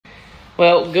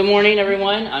Well, good morning,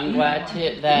 everyone. I'm glad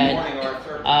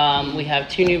that we have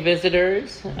two new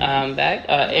visitors back.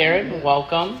 Aaron,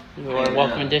 welcome. Your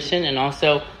welcome addition. And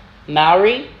also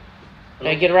Maori. Did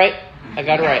I get it right? I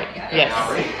got it right.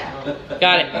 Yes.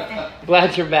 Got it.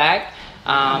 Glad you're back.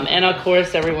 And of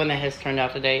course, everyone that has turned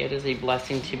out today. It is a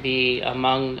blessing to be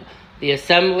among the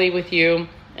assembly with you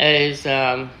as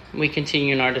we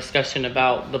continue in our discussion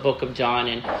about the book of John.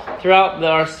 And throughout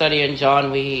our study in John,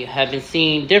 we have been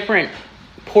seeing different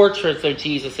portraits of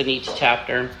Jesus in each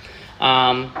chapter.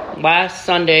 Last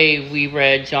Sunday, we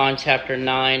read John chapter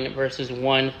 9, verses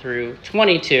 1 through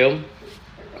 22.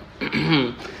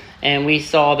 And we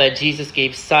saw that Jesus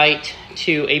gave sight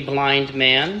to a blind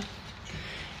man.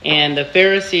 And the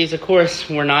Pharisees, of course,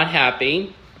 were not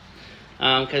happy.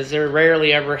 Because they're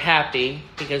rarely ever happy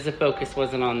because the focus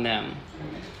wasn't on them.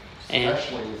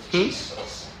 Especially with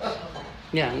Jesus.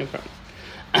 Yeah, no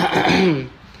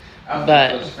problem.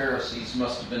 But those Pharisees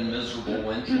must have been miserable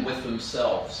with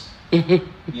themselves.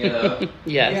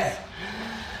 Yes.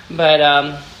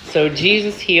 But so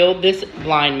Jesus healed this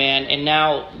blind man, and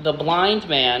now the blind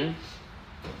man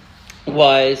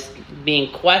was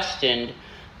being questioned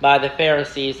by the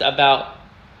Pharisees about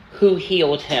who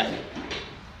healed him.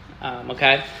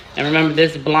 Okay? And remember,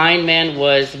 this blind man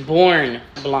was born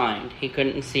blind. He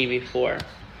couldn't see before.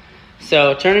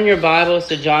 So turn in your Bibles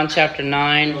to John chapter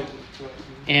 9,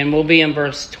 and we'll be in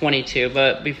verse 22.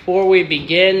 But before we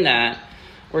begin that,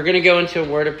 we're going to go into a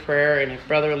word of prayer. And if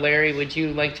Brother Larry, would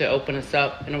you like to open us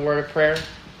up in a word of prayer?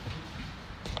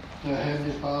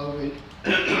 Heavenly Father, we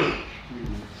thank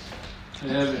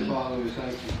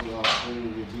you for the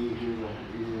opportunity to be here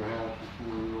in your house this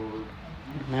morning, Lord.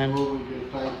 Amen. Lord, we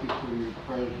just thank you for your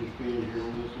presence being here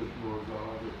with us, Lord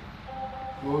God.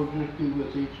 Lord, just be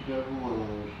with each and every one of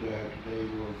us today,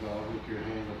 Lord God, with your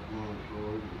hand upon us,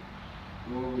 Lord.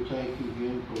 Lord, we thank you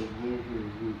again for the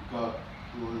visitors we've got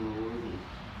this morning, Lord. And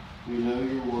we know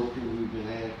you're working. We've been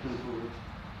asking for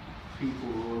people,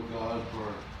 Lord God,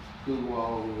 for a good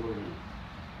while, Lord. And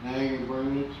now you're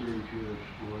bringing it through to us,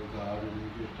 Lord God, and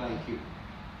we just thank you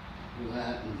for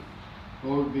that. And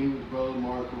Lord, be with Brother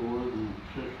Mark, Lord, and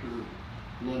Sister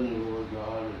Linda, Lord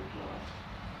God, and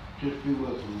just be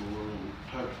with them, Lord, and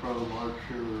touch Brother Mark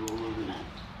Sugar, Lord,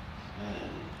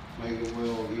 and make it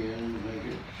well again, make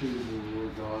it suitable,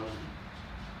 Lord God.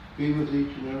 Be with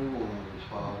each and every one of us,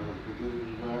 Father, and forgive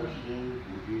us our sins.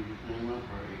 In Jesus' name I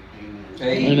pray.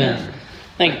 Amen. Amen.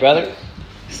 Thank you, brother.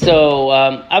 So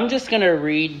I'm just going to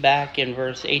read back in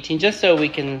verse 18, just so we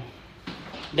can,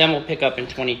 then we'll pick up in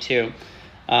 22.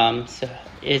 So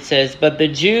it says, but the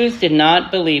Jews did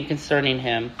not believe concerning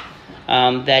him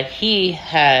that he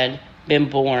had been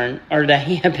born, or that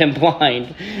he had been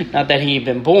blind, not that he had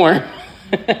been born,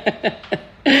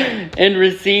 and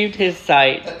received his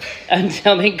sight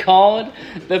until they called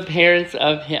the parents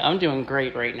of him. I'm doing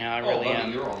great right now, I really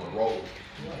am. You're on the roll.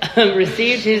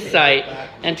 Received his sight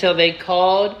until they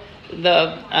called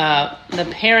the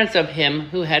parents of him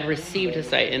who had received his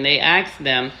sight, and they asked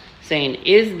them, saying,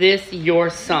 is this your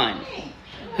son,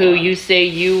 who you say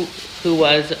who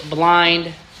was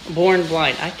born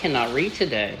blind? I cannot read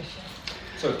today.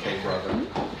 It's okay, brother.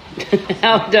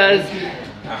 How does...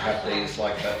 I have days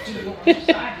like that too.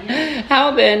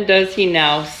 How then does he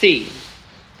now see?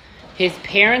 His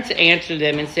parents answered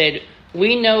them and said,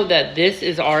 we know that this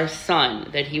is our son,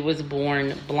 that he was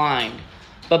born blind.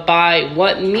 But by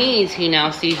what means he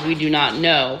now sees we do not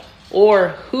know, or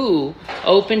who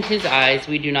opened his eyes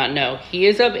we do not know. He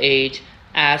is of age,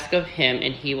 ask of him,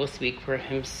 and he will speak for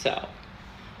himself.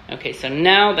 Okay, so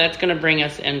now that's going to bring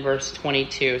us in verse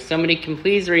 22. Somebody can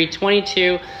please read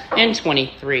 22 and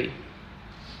 23.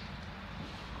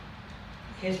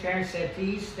 His parents said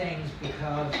these things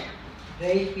because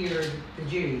they feared the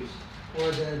Jews,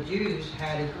 for the Jews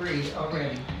had agreed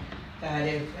already that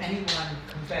if anyone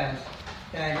confessed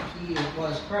that he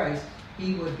was Christ,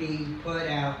 he would be put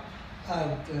out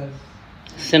of the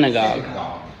synagogue.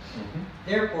 Mm-hmm.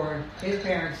 Therefore, his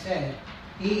parents said,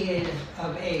 he is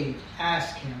of age,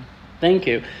 ask him. Thank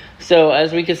you. So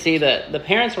as we can see, that the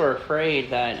parents were afraid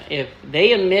that if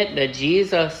they admit that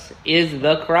Jesus is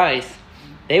the Christ,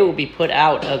 they will be put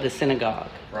out of the synagogue.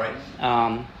 Right.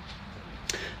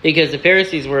 Because the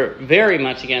Pharisees were very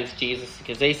much against Jesus,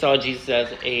 because they saw Jesus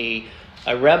as a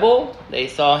rebel. They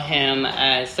saw him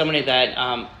as somebody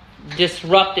that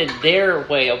disrupted their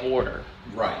way of order.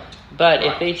 Right. But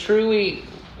if they truly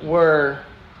were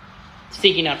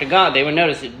seeking after God, they would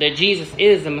notice that Jesus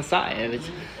is the Messiah.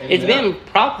 It's been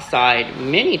prophesied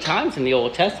many times in the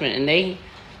Old Testament, and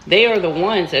they are the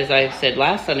ones, as I said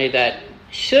last Sunday, that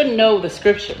should know the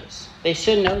Scriptures. They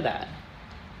should know that.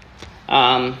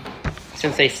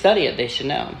 since they study it, they should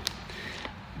know.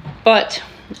 But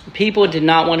people did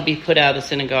not want to be put out of the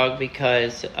synagogue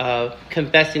because of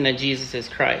confessing that Jesus is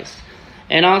Christ.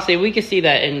 And honestly, we can see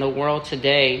that in the world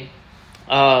today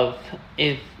of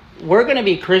if we're going to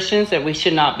be Christians, that we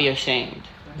should not be ashamed.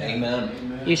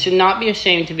 Amen. You should not be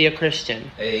ashamed to be a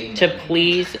Christian, Amen. to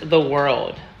please the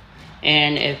world.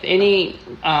 And if any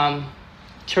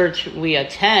church we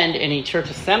attend, any church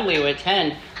assembly we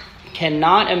attend,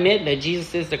 cannot admit that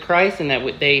Jesus is the Christ and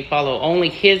that they follow only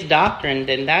his doctrine,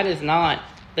 then that is not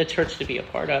the church to be a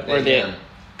part of, or the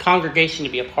congregation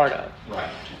to be a part of. Right.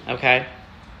 Okay?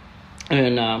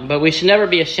 And but we should never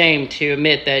be ashamed to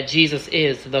admit that Jesus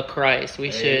is the Christ. We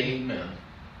should Amen.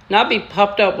 not be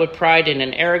puffed up with pride in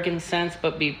an arrogant sense,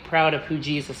 but be proud of who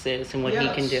Jesus is and what he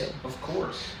can do. Of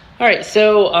course. All right,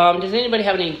 so does anybody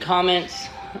have any comments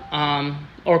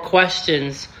or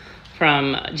questions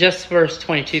from just verse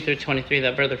 22 through 23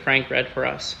 that Brother Frank read for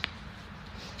us?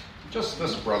 Just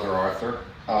this, Brother Arthur.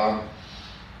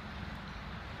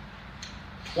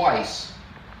 Twice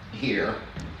here,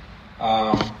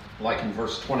 like in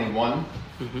verse 21,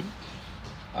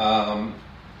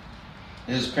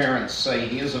 his parents say,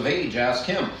 he is of age, ask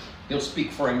him. He'll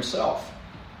speak for himself.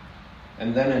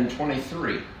 And then in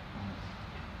 23,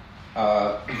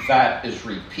 that is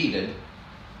repeated.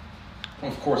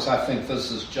 Of course, I think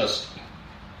this is just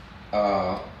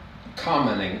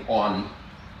commenting on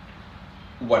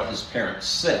what his parents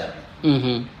said.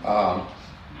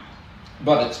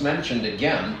 But it's mentioned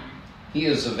again, he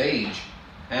is of age,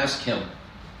 ask him.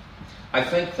 I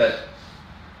think that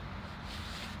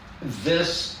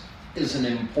this is an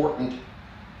important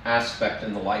aspect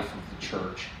in the life of the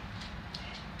church.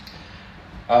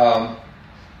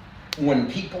 When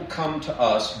people come to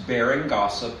us bearing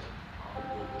gossip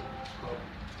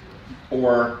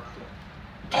or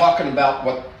talking about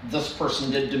what this person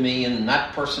did to me and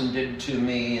that person did to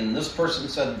me and this person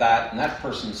said that and that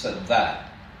person said that,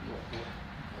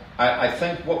 I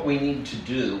think what we need to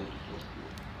do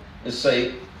is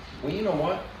say, well, you know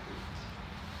what?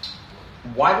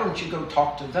 Why don't you go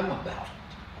talk to them about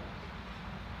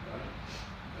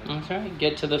it? Okay,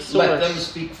 get to the source. Let them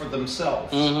speak for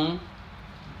themselves. Mm-hmm.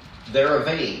 They're of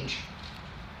age.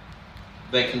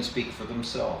 They can speak for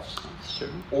themselves. Sure.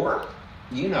 Or,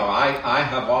 you know, I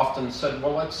have often said,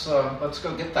 well, let's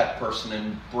go get that person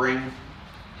and bring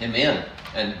him in.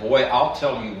 And boy, I'll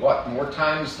tell you what, more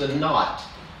times than not,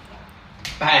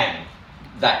 bang,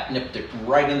 that nipped it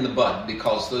right in the bud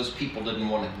because those people didn't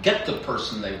want to get the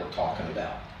person they were talking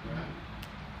about.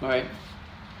 Right.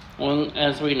 Well,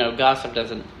 as we know, gossip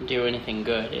doesn't do anything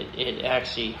good. It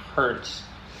actually hurts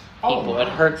people. It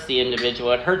hurts the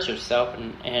individual. It hurts yourself,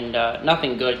 and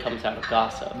nothing good comes out of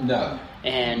gossip. No.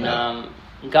 And No.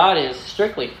 God is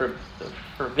strictly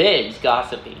forbids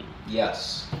gossiping.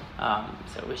 Yes.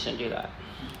 So we shouldn't do that.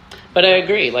 But I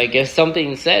agree. Like, if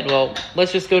something's said, well,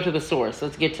 let's just go to the source.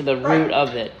 Let's get to the root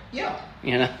of it. Yeah.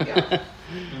 You know? Yeah.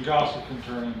 And gossip can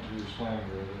turn into slander.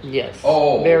 Yes.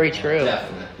 Oh, very true.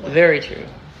 Definitely. Very true.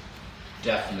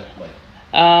 Definitely.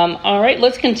 All right,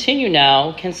 let's continue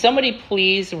now. Can somebody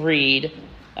please read?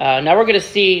 Now we're going to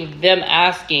see them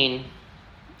asking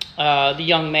the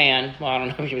young man. Well, I don't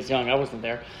know if he was young. I wasn't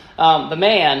there. The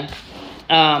man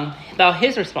about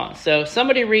his response. So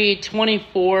somebody read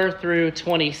 24 through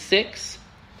 26,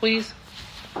 please.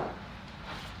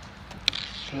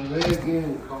 So they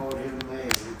again called him man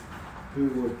who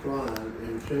was blind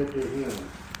and said to him,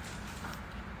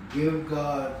 give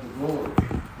God the glory.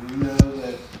 We know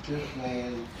that this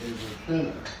man is a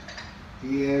sinner.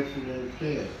 He answered and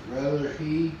said, whether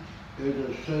he is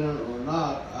a sinner or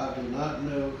not, I do not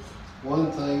know.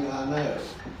 One thing I know,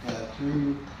 that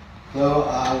though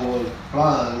I was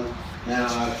blind, now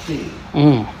I see.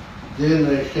 Then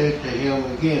they said to him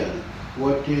again,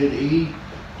 what did he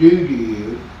do to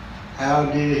you? How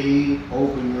did he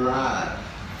open your eyes?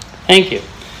 Thank you.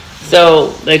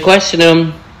 So they questioned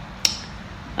him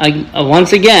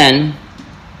once again,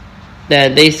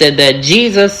 that they said that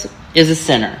Jesus is a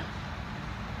sinner.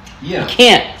 Yeah. He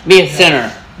can't be a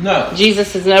sinner. No.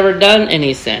 Jesus has never done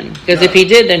any sin. Because if he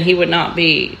did, then he would not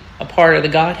be a part of the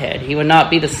Godhead. He would not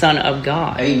be the Son of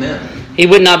God. Amen. He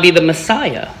would not be the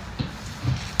Messiah.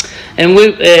 And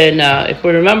if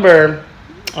we remember,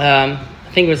 I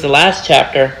think it was the last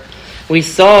chapter, we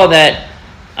saw that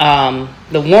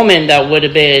the woman that would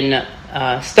have been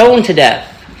stoned to death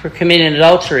for committing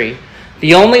adultery,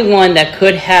 the only one that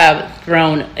could have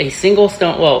thrown a single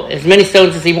stone, well, as many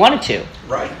stones as he wanted to,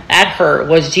 Right. at her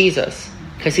was Jesus.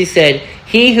 Because he said,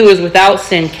 he who is without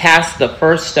sin cast the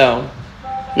first stone.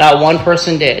 Not one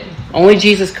person did. Only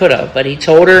Jesus could have. But he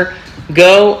told her,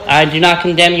 Go, I do not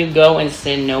condemn you, go and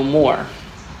sin no more.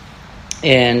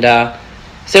 And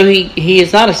so he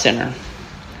is not a sinner.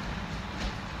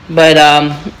 But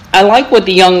I like what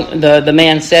the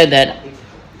man said, that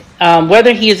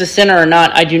whether he is a sinner or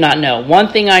not, I do not know. One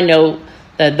thing I know,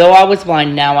 that though I was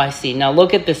blind, now I see. Now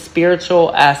look at the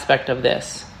spiritual aspect of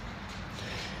this.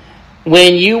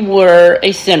 When you were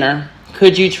a sinner,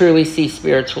 could you truly see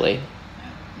spiritually?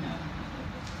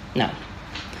 No.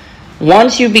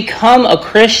 Once you become a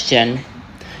Christian,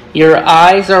 your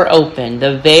eyes are open.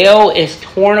 The veil is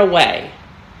torn away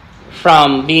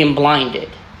from being blinded.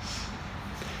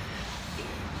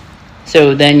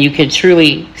 So then you can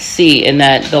truly see in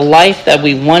that the life that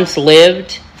we once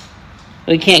lived,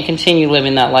 we can't continue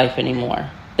living that life anymore.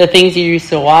 The things you used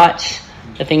to watch,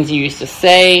 the things you used to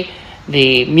say,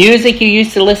 the music you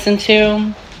used to listen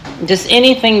to, just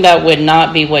anything that would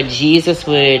not be what Jesus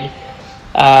would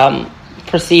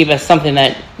perceive as something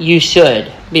that you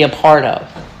should be a part of.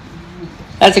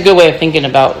 That's a good way of thinking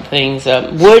about things.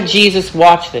 Would Jesus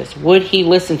watch this? Would he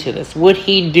listen to this? Would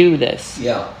he do this?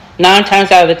 Yeah. 9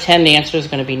 times out of the 10, the answer is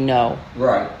going to be no.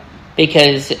 Right.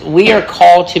 Because we are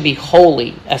called to be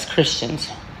holy as Christians.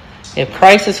 If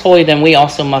Christ is holy, then we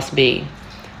also must be.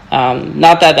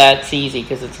 Not that that's easy,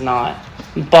 because it's not.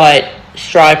 But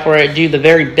strive for it. Do the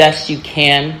very best you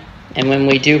can. And when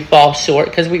we do fall short,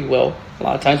 because we will. A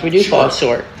lot of times we do fall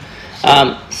short.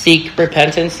 Seek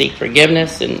repentance, seek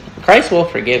forgiveness, and Christ will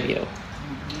forgive you.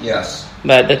 Yes.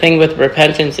 But the thing with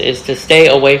repentance is to stay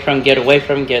away from, get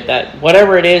that,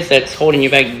 whatever it is that's holding you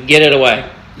back, get it away.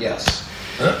 Yes.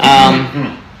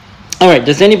 All right,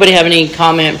 does anybody have any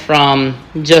comment from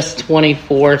just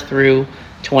 24 through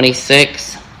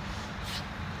 26?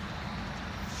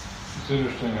 It's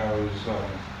interesting how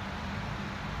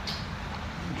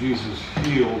Jesus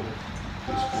healed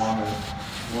this blind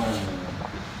man.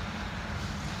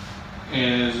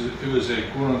 And it was a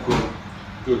quote-unquote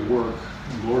good work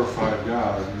and glorified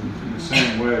God. In the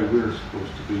same way, we're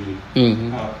supposed to be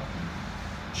out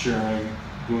sharing,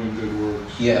 doing good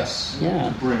works. Yes. Yeah.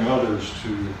 To bring others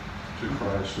to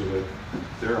Christ so that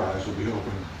their eyes will be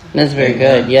open. That's very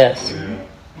good, yes. Yeah.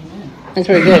 That's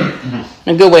very good.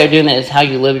 And a good way of doing that is how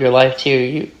you live your life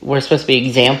too. We're supposed to be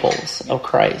examples of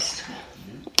Christ.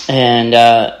 And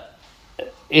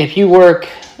if you work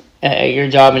at your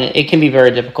job, and it can be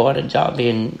very difficult at a job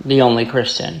being the only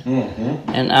Christian.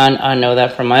 And I know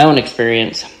that from my own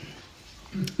experience.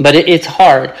 But it's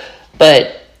hard.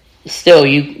 But still,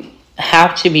 you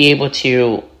have to be able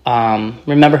to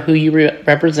remember who you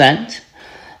represent.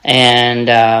 And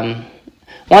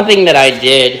one thing that I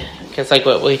did, because like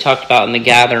what we talked about in the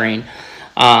gathering,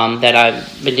 that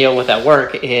I've been dealing with at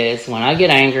work, is when I get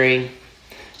angry,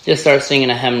 just start singing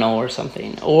a hymnal or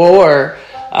something. Or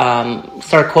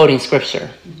start quoting scripture.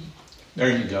 There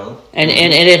you go. And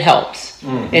it helps.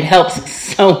 It helps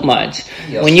so much.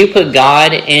 Yes. When you put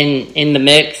God in the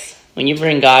mix, when you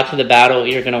bring God to the battle,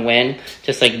 you're going to win,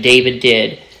 just like David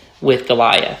did with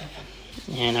Goliath.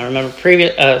 And I remember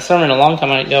previous sermon a long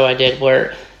time ago I did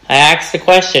where I asked the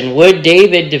question, would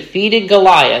David defeated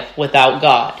Goliath without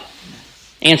God?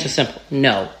 Answer simple,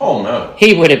 no. Oh, no.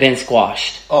 He would have been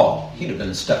squashed. Oh, he'd have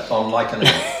been stepped on like an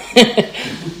ant.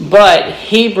 But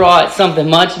he brought something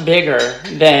much bigger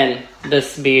than the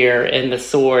spear and the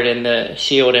sword and the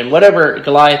shield, and whatever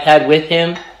Goliath had with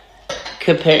him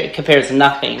compares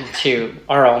nothing to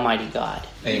our Almighty God.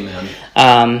 Amen.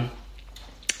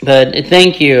 But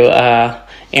thank you,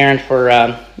 Aaron,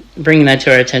 for bringing that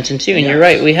to our attention too. And yes. You're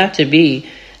right. We have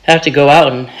to go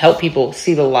out and help people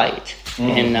see the light,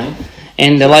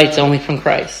 and the light's only from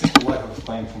Christ. It's a life of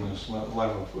thankfulness, a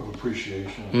life of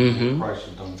appreciation of what Christ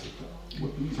has done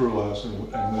through us and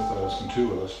with us and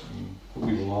to us, and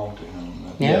we belong to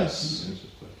Him. Yes.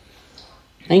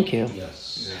 Thank you.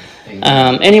 Yes.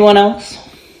 Anyone else?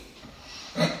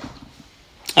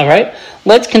 All right.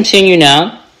 Let's continue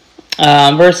now.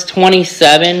 Verse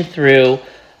 27 through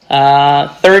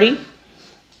 30.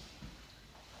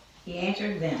 He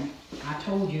answered them, I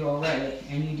told you already,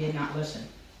 and you did not listen.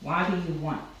 Why do you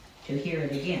want to hear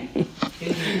it again? Do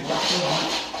you also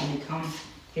want to become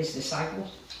his disciples?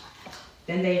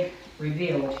 Then they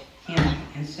revealed him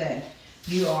and said,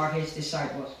 you are his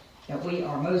disciples, that we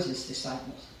are Moses'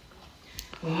 disciples.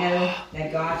 We know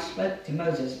that God spoke to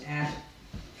Moses as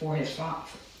for his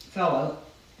fellow.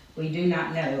 We do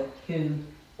not know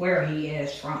where he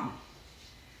is from.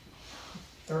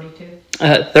 32?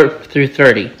 Through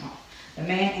 30. The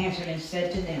man answered and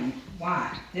said to them,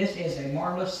 why, this is a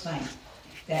marvelous thing,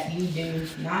 that you do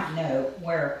not know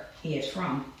where he is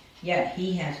from, yet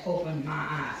he has opened my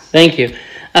eyes. Thank you.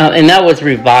 And that was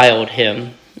reviled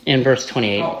him. in verse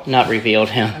 28. Oh. Not revealed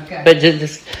him. Okay. But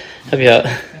just help you out.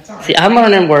 That's all right. See, I'm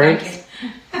learning words.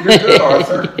 Thank You're good,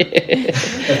 Arthur.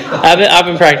 I've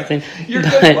been practicing. You're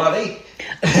But good, buddy.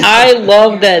 I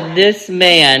love that this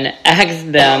man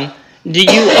asked them, do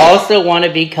you also want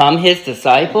to become his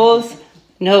disciples?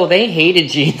 No, they hated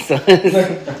Jesus.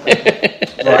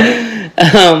 Right.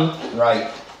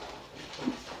 Right.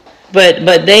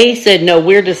 But they said, no,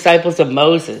 we're disciples of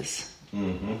Moses.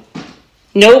 Mm-hmm.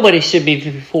 Nobody should be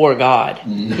before God.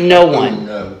 No one.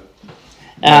 No.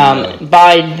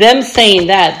 By them saying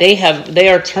that, they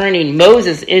are turning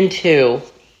Moses into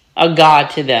a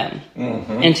god to them,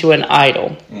 into an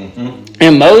idol. Mm-hmm.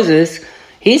 And Moses,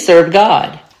 he served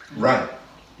God. Right.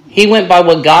 He went by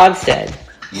what God said.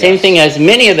 Yes. Same thing as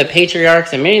many of the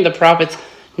patriarchs and many of the prophets.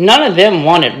 None of them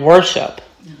wanted worship.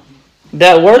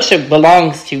 That worship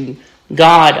belongs to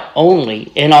God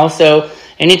only. And also,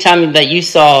 anytime that you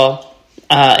saw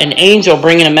an angel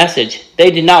bringing a message, they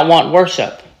did not want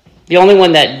worship. The only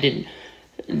one that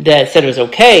said it was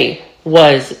okay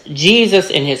was Jesus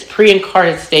in his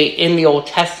pre-incarnate state in the Old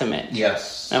Testament.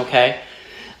 Yes. Okay?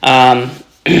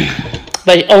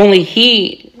 But only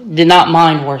he did not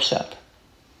mind worship.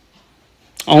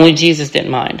 Only Jesus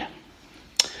didn't mind.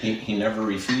 He never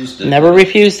refused it. Never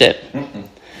refused it.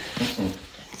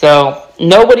 So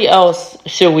nobody else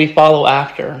should we follow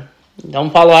after.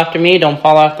 Don't follow after me. Don't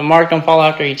follow after Mark. Don't follow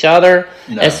after each other.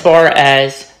 No. As far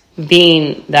as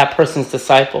being that person's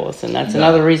disciples. And that's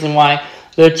another reason why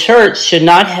the church should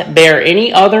not bear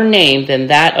any other name than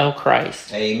that of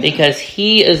Christ. Amen. Because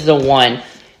he is the one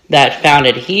that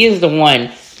founded. He is the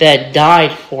one that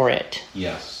died for it.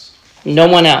 Yes. No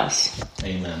one else.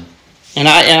 Amen. And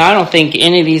I don't think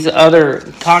any of these other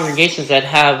congregations that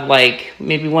have like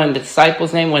maybe one of the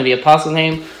disciples' name, one of the apostles'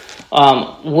 name,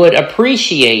 would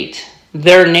appreciate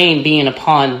their name being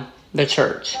upon the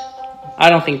church. I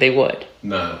don't think they would.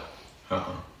 No.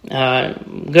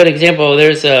 Good example.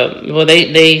 There's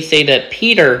they say that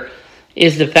Peter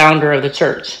is the founder of the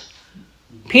church.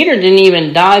 Peter didn't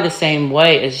even die the same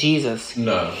way as Jesus.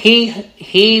 No.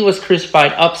 He was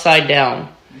crucified upside down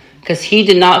because he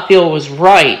did not feel it was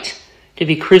right to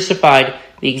be crucified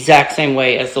the exact same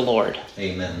way as the Lord.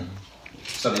 Amen.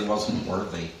 Said he wasn't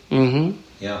worthy. Mm-hmm.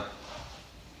 Yeah.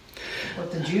 But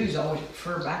the Jews always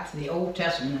refer back to the Old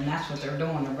Testament, and that's what they're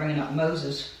doing. They're bringing up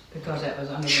Moses because that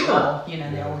was under the law. You know,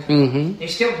 they always they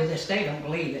still to this day don't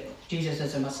believe that Jesus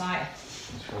is a Messiah.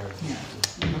 That's right. You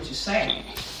know, which is sad.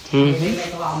 They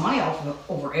make a lot of money off of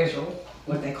over Israel,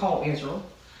 what they call Israel.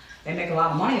 They make a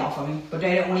lot of money off of him, but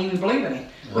they don't even believe in him.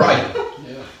 Right.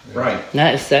 Right.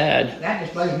 That is sad. That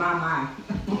just blows my mind.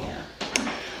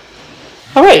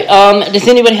 All right. Does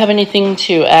anybody have anything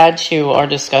to add to our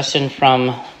discussion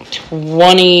from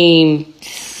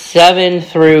 27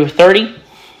 through 30?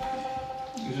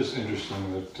 It's just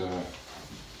interesting that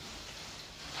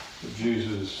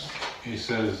Jesus, he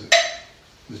says,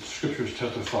 the scriptures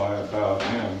testify about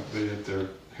him, that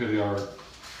here they are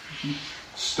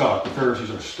stuck. The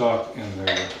Pharisees are stuck in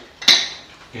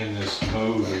this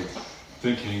mode of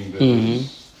thinking that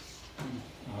is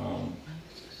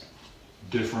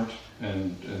different,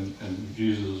 and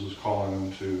Jesus is calling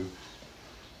them to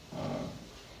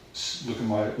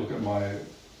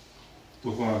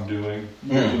look what I'm doing.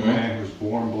 There's a man who's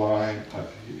born blind.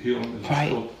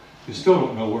 They still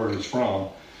don't know where he's from.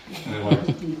 And they're like,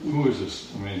 who is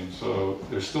this? I mean, so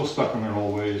they're still stuck in their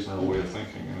old ways and their way of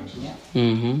thinking. And it's just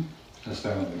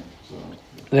astounding. So.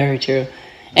 Very true.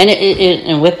 And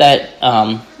and with that,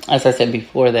 as I said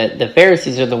before, that the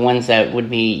Pharisees are the ones that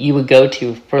you would go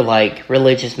to for like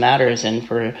religious matters and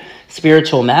for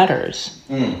spiritual matters.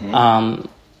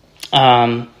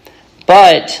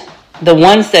 But the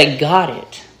ones that got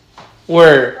it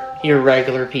were your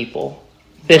regular people,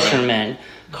 fishermen,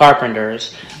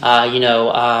 carpenters,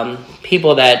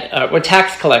 people that were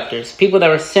tax collectors, people that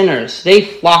were sinners. They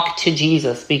flocked to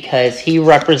Jesus because he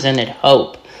represented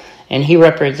hope. And he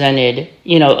represented,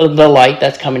 the light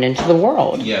that's coming into the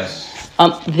world. Yes.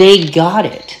 They got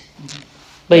it.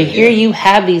 But here you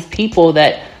have these people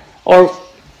that are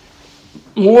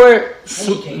more,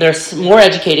 they're more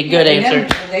educated. Good answer.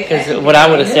 Because what I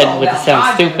would have said would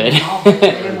sound stupid.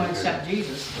 They didn't want to accept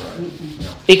Jesus.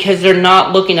 Because they're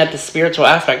not looking at the spiritual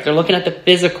aspect. They're looking at the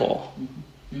physical.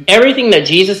 Everything that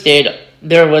Jesus did,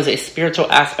 there was a spiritual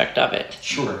aspect of it.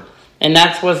 Sure. And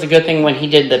that was the good thing when he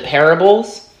did the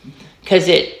parables. Because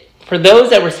for those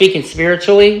that were speaking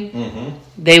spiritually,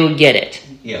 they would get it.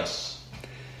 Yes.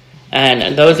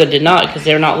 And those that did not, because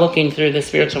they're not looking through the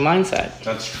spiritual mindset.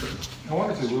 That's true. I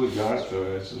wonder if they really got it,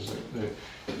 though.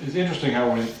 It's interesting how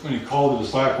when he called the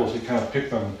disciples, he kind of picked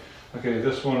them okay,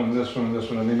 this one and this one and this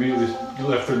one, and they immediately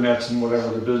left their nets and whatever,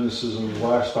 their businesses and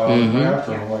lifestyle and went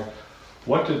after them. I'm like,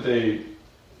 what did they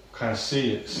kind of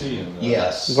see in that?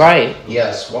 Yes. Right.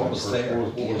 Yes. What was there?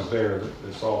 What was there that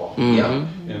they saw Yeah.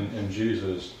 in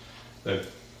Jesus? That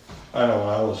I know when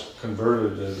I was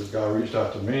converted, the guy reached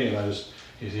out to me and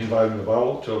he invited me to a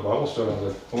Bible study. I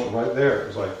was like, I went right there. It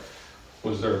was like,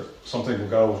 was there something that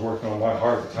God was working on my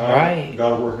heart at the time? Right.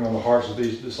 God was working on the hearts of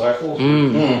these disciples.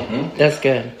 Mm-hmm. That's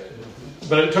good.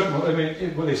 But it took, I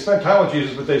mean, when they spent time with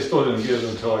Jesus, but they still didn't get it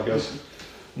until, I guess,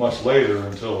 much later,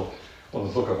 until the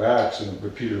book of Acts,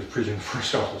 and Peter was preaching the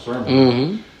first gospel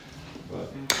sermon.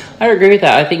 But, I agree with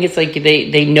that. I think it's like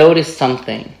they noticed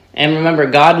something. And remember,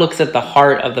 God looks at the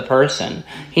heart of the person.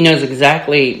 He knows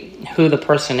exactly who the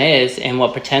person is and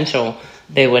what potential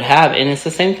they would have. And it's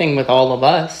the same thing with all of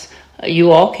us.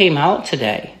 You all came out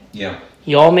today. Yeah.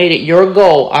 You all made it your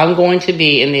goal. I'm going to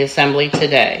be in the assembly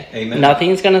today. Amen.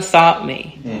 Nothing's going to stop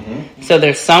me. Mm-hmm. So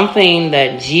there's something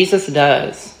that Jesus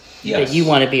does that you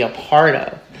want to be a part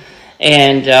of.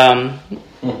 And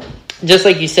just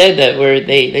like you said, that where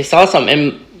they saw something.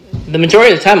 And the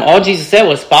majority of the time, all Jesus said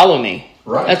was, follow me.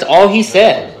 Right. That's all he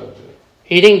said.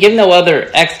 He didn't give no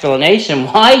other explanation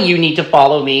why you need to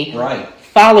follow me. Right.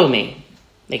 Follow me.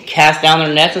 They cast down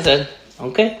their nets and said,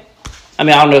 okay. I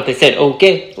mean, I don't know if they said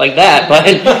okay like that, but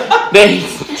they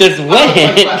just went.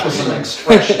 That was an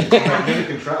expression.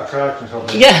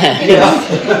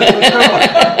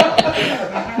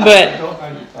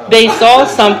 But they saw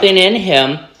something in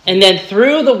him, and then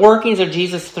through the workings of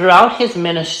Jesus throughout his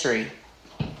ministry,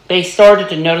 they started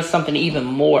to notice something even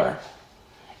more.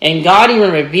 And God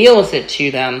even reveals it to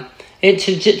them,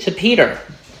 to Peter.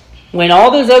 When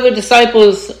all those other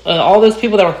disciples, all those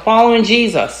people that were following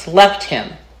Jesus left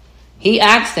him, he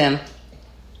asked them,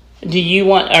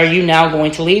 are you now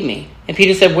going to leave me? And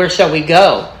Peter said, where shall we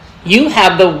go? You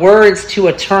have the words to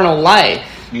eternal life.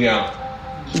 Yeah.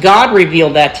 God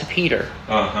revealed that to Peter.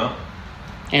 Uh-huh.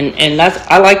 And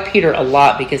I like Peter a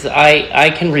lot because I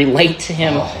can relate to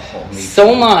him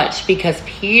so much, because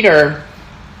Peter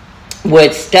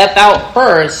would step out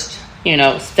first,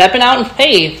 stepping out in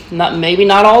faith, maybe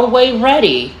not all the way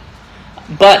ready,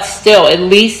 but still, at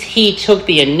least he took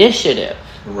the initiative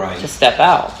to step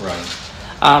out.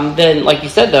 Right. Then, like you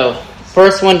said, though,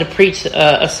 first one to preach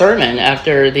a sermon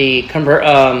after the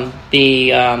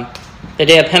day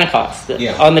of Pentecost,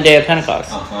 on the day of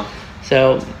Pentecost. Uh-huh.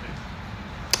 So,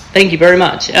 thank you very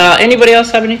much. Anybody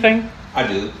else have anything? I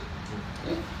do.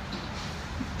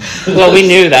 Well, we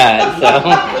knew that, so.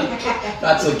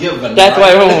 That's a given. That's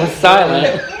right? why everyone was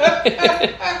silent.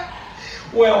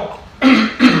 Well,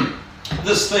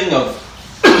 this thing of,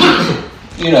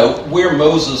 we're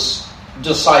Moses'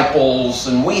 disciples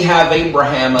and we have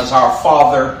Abraham as our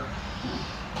father.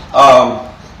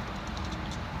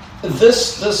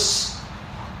 This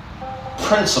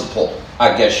principle,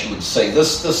 I guess you would say,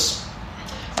 this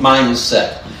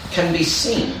mindset can be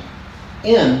seen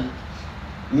in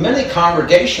many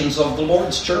congregations of the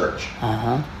Lord's church.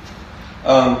 Uh-huh.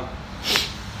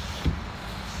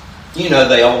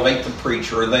 They elevate the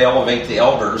preacher, or they elevate the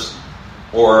elders,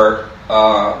 or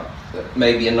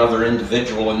maybe another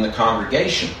individual in the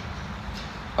congregation.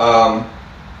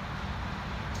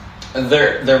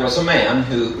 There was a man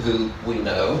who we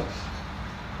know,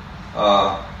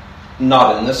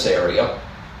 not in this area,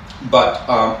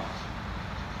 but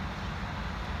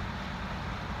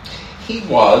he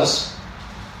was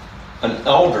an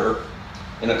elder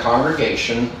in a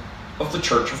congregation of the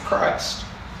Church of Christ.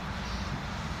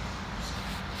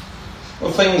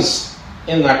 Well, things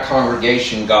in that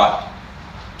congregation got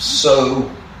so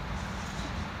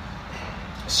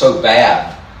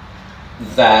bad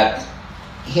that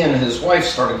he and his wife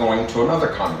started going to another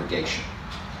congregation.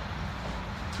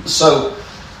 So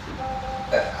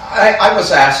I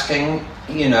was asking,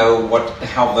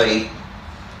 how they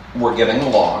were getting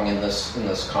along in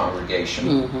this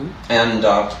congregation, and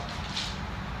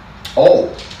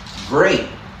great.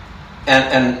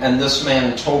 And this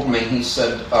man told me, he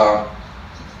said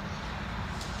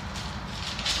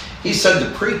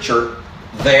the preacher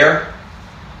there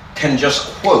can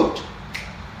just quote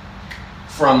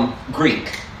from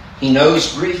Greek. He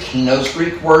knows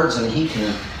Greek words, and he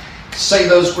can say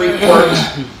those Greek words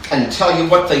and tell you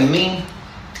what they mean.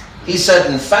 He said,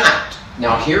 in fact,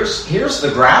 now here's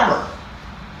the grabber.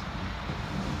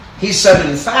 He said,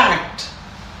 in fact,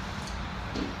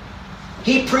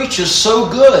 he preaches so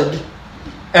good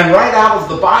and right out of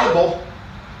the Bible,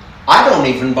 I don't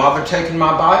even bother taking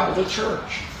my Bible to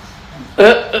church.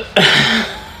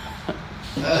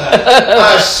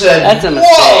 I said, that's a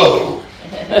mistake.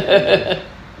 Whoa!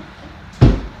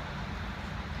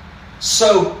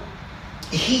 So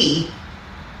he,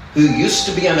 who used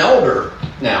to be an elder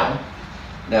now,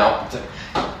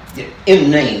 in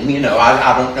name,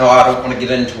 I don't know, I don't want to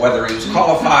get into whether he was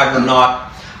qualified or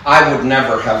not. I would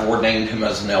never have ordained him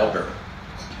as an elder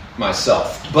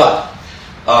myself. But,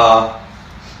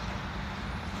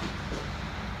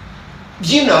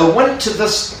 went to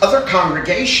this other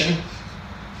congregation,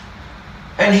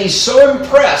 and he's so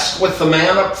impressed with the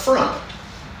man up front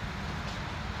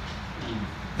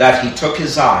that he took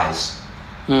his eyes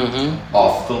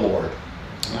off the Lord.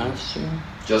 That's true.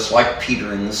 Just like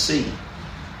Peter in the sea.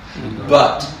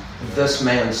 But this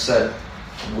man said,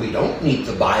 we don't need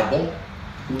the Bible.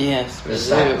 Yes. Is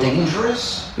that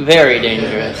dangerous? Very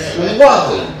dangerous.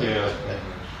 Whoa. Yeah.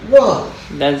 Whoa.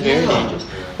 That's very dangerous.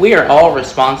 We are all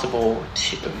responsible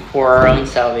for our own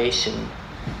salvation.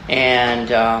 And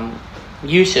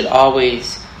you should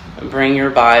always bring your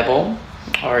Bible,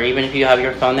 or even if you have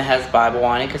your phone that has Bible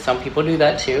on it, because some people do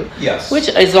that too. Yes. Which,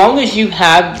 as long as you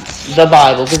have the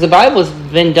Bible, because the Bible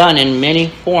has been done in many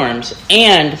forms,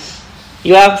 and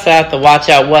you also have to watch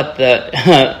out what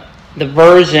the the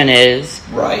version is,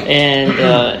 right,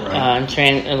 and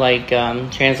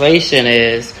translation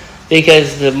is,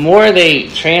 because the more they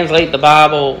translate the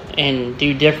Bible and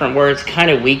do different words, kind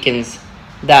of weakens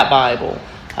that Bible.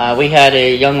 We had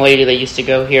a young lady that used to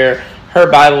go here. Her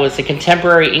Bible was a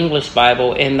contemporary English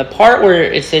Bible, and the part where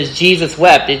it says Jesus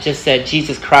wept, it just said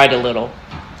Jesus cried a little.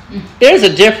 There's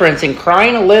a difference in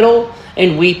crying a little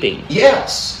and weeping.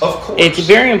 Yes, of course. It's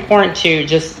very important to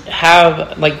just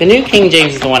have, like, the New King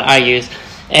James is the one I use,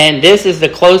 and this is the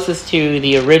closest to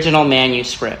the original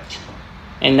manuscript.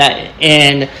 And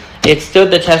it stood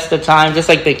the test of time, just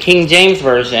like the King James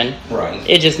Version. Right.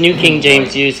 It just, New King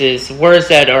James uses words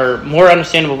that are more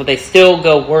understandable, but they still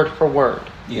go word for word.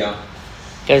 Yeah.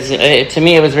 Because to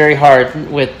me, it was very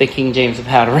hard with the King James of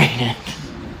how to read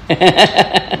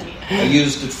it. I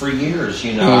used it for years,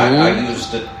 I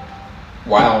used it,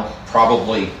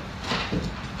 probably,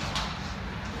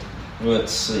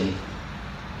 let's see,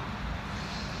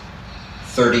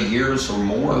 30 years or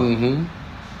more.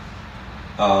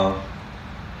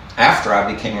 After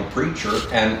I became a preacher,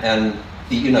 and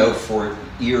for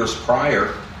years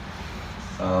prior,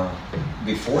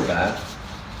 before that,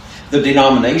 the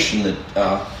denomination that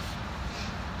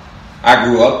I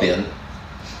grew up in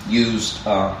used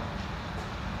the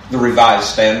Revised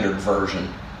Standard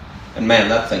Version. And man,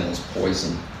 that thing is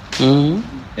poison.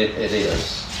 It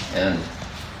is. And,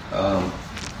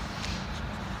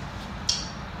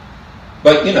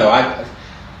 but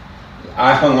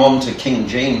I hung on to King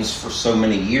James for so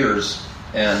many years,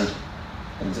 and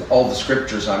all the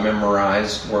scriptures I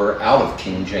memorized were out of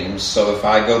King James. So if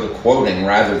I go to quoting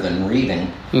rather than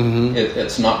reading,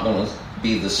 it's not going to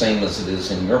be the same as it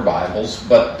is in your Bibles.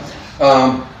 But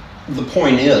the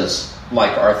point is,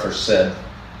 like Arthur said,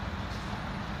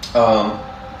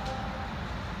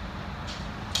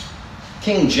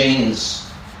 King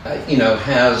James,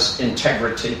 has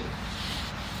integrity.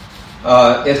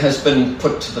 It has been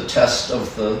put to the test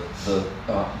of the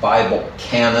Bible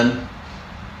canon.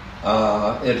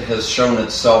 It has shown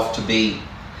itself to be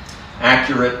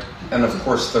accurate, and of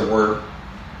course there were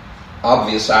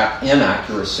obvious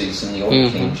inaccuracies in the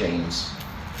Old King James.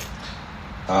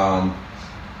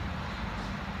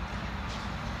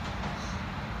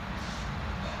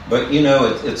 But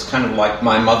it's kind of like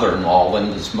my mother-in-law,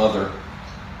 Linda's mother,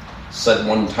 said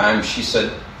one time. She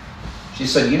said,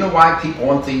 you know why people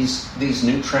want these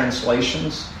new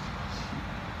translations?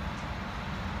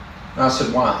 And I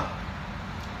said, why?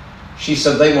 She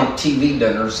said they want TV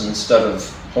dinners instead of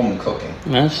home cooking.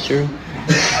 That's true.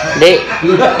 Speaking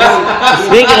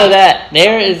of that,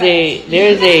 there is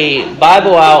a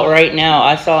Bible out right now.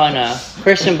 I saw in a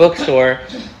Christian bookstore.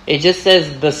 It just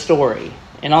says The Story.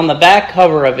 And on the back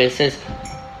cover of it says,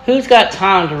 who's got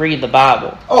time to read the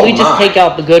Bible? We just take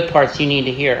out the good parts you need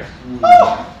to hear.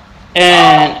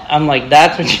 And I'm like,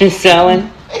 that's what you're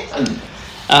selling?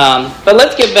 But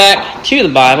let's get back to the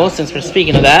Bible, since we're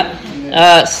speaking of that.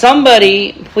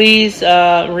 Somebody, please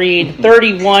read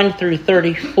 31 through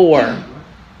 34.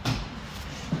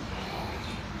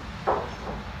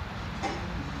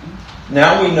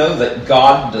 Now we know that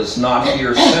God does not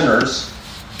hear sinners,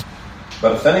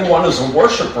 but if anyone is a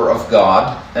worshiper of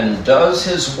God and does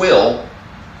His will,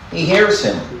 He hears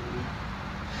him.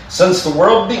 Since the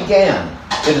world began,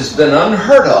 it has been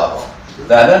unheard of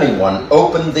that anyone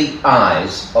opened the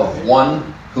eyes of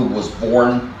one who was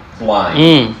born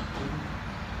blind.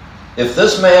 If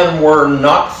this man were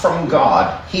not from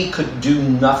God, he could do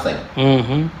nothing.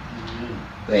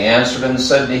 They answered and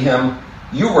said to him,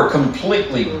 you were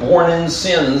completely born in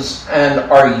sins, and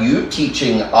are you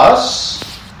teaching us?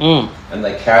 And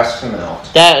they cast him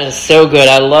out. That is so good.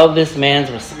 I love this man's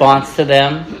response to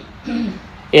them.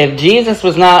 If Jesus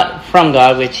was not from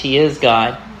God, which he is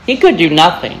God, he could do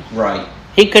nothing. Right.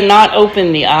 He could not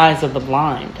open the eyes of the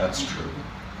blind. That's true.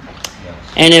 Yeah.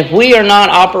 And if we are not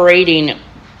operating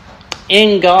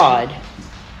in God,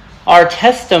 our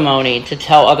testimony to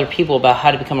tell other people about how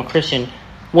to become a Christian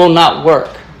will not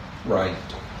work. Right.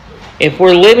 If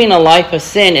we're living a life of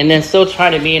sin and then still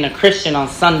trying to be a Christian on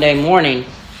Sunday morning,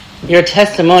 your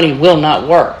testimony will not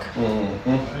work.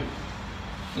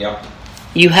 Mm-hmm. Yep.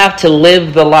 You have to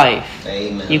live the life.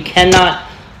 Amen. You cannot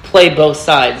play both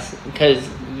sides because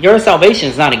your salvation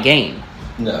is not a game.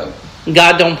 No.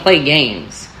 God don't play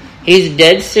games. He's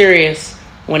dead serious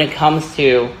when it comes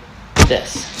to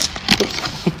this.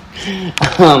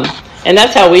 And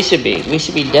that's how we should be. We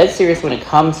should be dead serious when it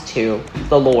comes to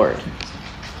the Lord.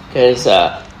 Because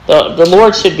the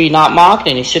Lord should be not mocked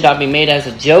and he should not be made as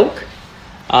a joke.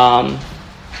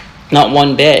 Not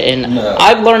one bit. And No.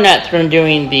 I've learned that through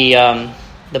doing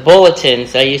the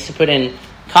bulletins. I used to put in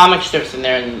comic strips in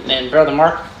there, and Brother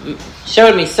Mark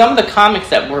showed me some of the comics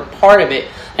that were part of it.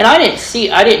 And I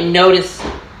didn't notice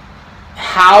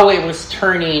how it was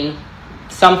turning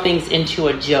some things into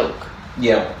a joke.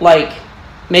 Yeah. Like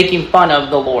making fun of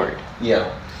the Lord.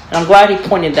 Yeah. And I'm glad he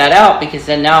pointed that out because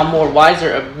then now I'm more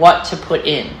wiser of what to put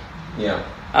in. Yeah.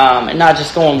 And not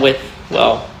just going with,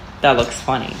 well, that looks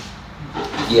funny.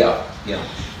 Yeah. Yeah.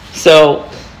 So,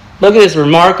 look at this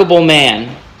remarkable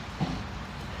man.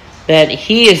 That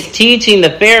he is teaching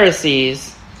the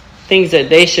Pharisees things that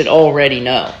they should already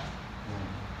know.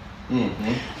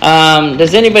 Mm-hmm.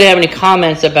 Does anybody have any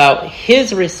comments about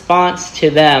his response to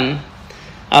them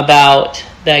about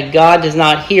that God does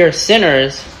not hear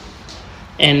sinners,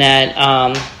 and that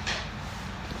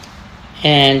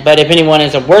but if anyone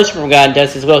is a worshiper of God and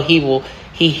does his will,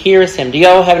 he hears him. Do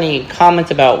y'all have any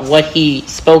comments about what he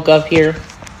spoke of here? I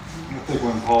think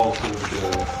when Paul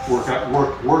said,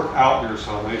 work out your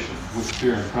salvation with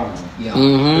fear and trembling. Yeah.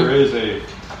 Mm-hmm. There is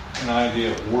an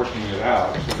idea of working it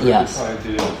out. So there's Yes. this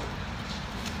idea of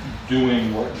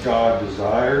doing what God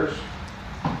desires,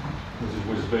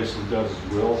 which basically does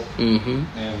His will, Mm-hmm.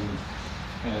 and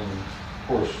of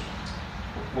course,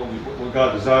 what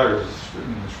God desires is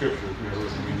written in the Scriptures. We have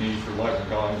everything we need for life and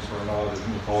godliness, for our knowledge,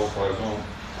 and He calls for His own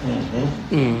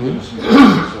Mm-hmm. goodness and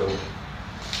mercy. So,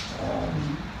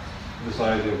 this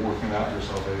idea of working out your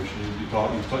salvation,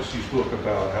 you spoke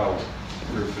about how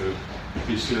we're to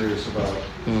be serious about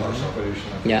our salvation.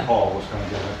 I think Yeah. Paul was kind of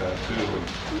getting at that too,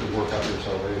 and to work out your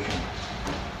salvation.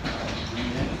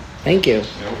 Thank you. We're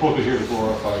supposed to be here to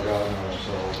glorify God and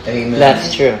ourselves. Amen.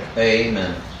 That's true.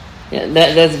 Amen. Yeah,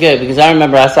 that's good because I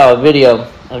remember I saw a video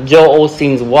of Joel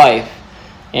Osteen's wife,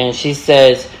 and she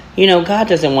says, God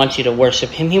doesn't want you to worship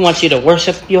Him. He wants you to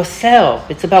worship yourself.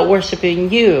 It's about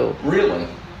worshiping you. Really?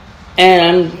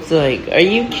 And I'm like, are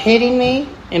you kidding me?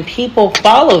 And people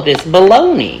follow this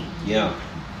baloney. Yeah.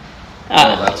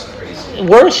 That's crazy.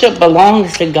 Worship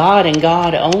belongs to God and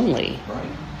God only. Right.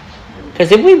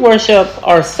 Because if we worship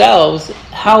ourselves,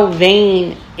 how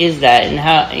vain is that? And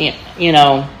how,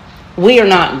 we are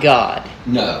not God,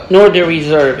 No. nor do we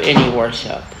deserve any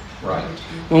worship. Right.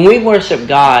 When we worship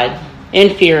God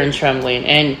in fear and trembling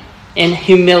and in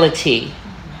humility,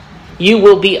 you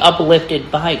will be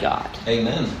uplifted by God.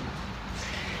 Amen.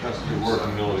 That's a good word,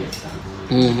 humility.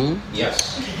 Mm-hmm.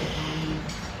 Yes.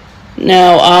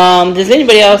 Now, does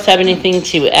anybody else have anything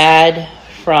to add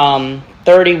from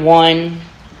 31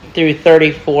 through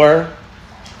 34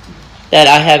 that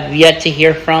I have yet to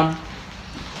hear from?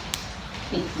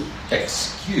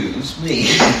 Excuse me.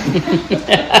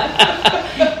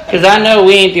 Because I know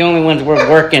we ain't the only ones we're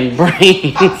working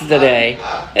brains today.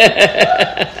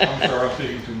 I'm sorry, I'm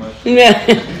speaking too much.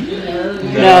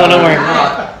 No, don't worry.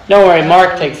 Don't worry,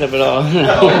 Mark takes up it all.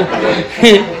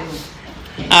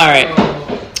 All right.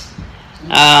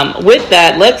 With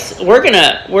that, we're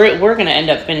gonna end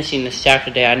up finishing this chapter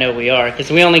today. I know we are because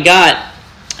we only got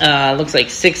looks like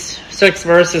six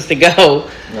verses to go,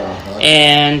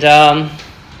 and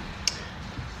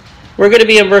we're going to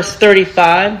be in verse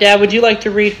 35. Dad, would you like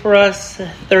to read for us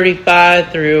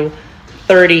 35 through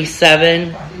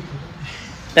 37?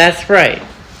 That's right.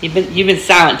 You've been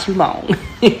silent too long. All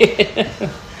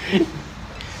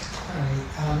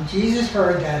right. Jesus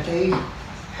heard that they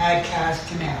had cast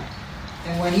him out,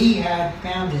 and when he had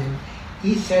found him,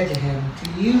 he said to him,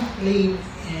 "Do you believe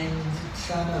in the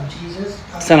Son of Jesus?"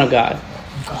 Son of God.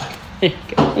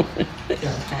 God.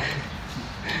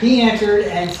 He answered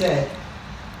and said,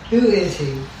 "Who is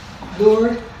he,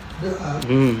 Lord?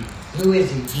 Who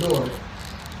is he, Lord,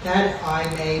 that I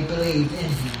may believe in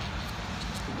him?"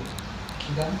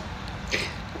 Keep going.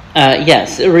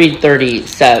 Yes, read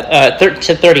 37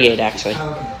 to 38 actually.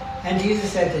 Okay. And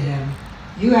Jesus said to him,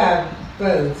 "You have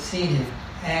both seen him,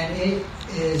 and it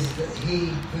is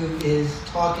he who is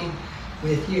talking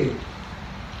with you."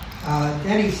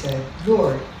 Then he said,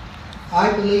 "Lord,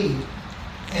 I believe,"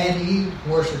 and he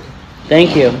worshipped him.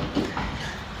 Thank you.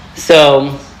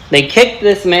 So they kicked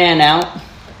this man out.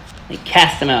 They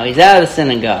cast him out. He's out of the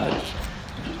synagogue.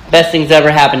 Best thing's ever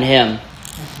happened to him.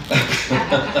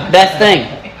 Best thing.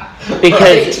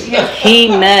 Because he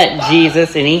met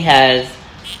Jesus and he has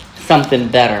something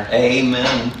better.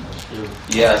 Amen.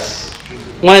 Yes.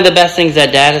 One of the best things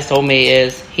that Dad has told me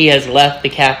is he has left the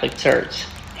Catholic Church.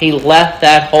 He left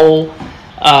that whole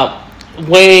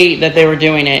way that they were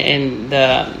doing it and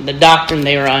the doctrine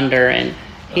they were under. And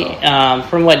he,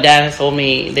 from what Dad has told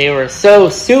me, they were so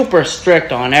super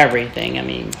strict on everything. I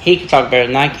mean, he can talk better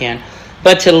than I can.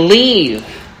 But to leave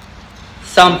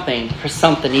something for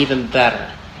something even better.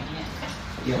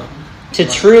 Yeah. To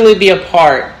truly be a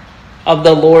part of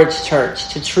the Lord's church,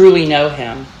 to truly know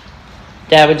Him.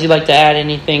 Dad, would you like to add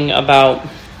anything about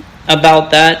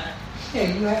that?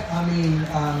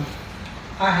 Yeah,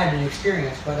 I had an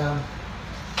experience, but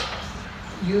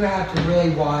you have to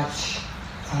really watch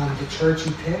the church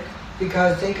you pick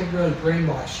because they could really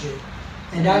brainwash you.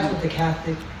 And that's what the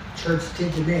Catholic Church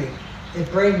did to me. It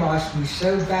brainwashed me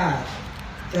so bad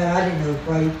that I didn't know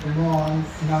right from wrong,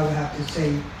 and I would have to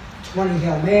say 20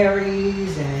 Hail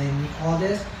Marys and all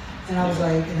this. And I was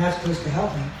like, and that's supposed to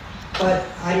help me. But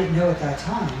I didn't know at that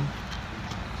time.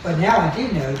 But now I do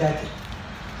know that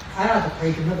I don't have to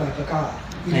pray to nobody but God.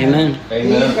 You know? Amen.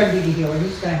 He's going to be the healer.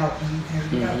 He's going to help me and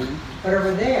everything else. But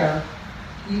over there,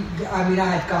 I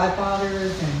had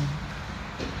godfathers and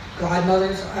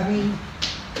godmothers.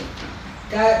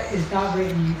 That is not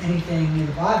written anything in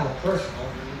the Bible, first of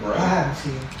all. Right. I haven't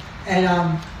seen.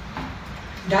 And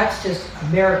that's just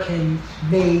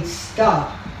American-made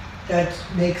stuff that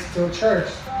makes the church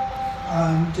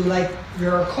do like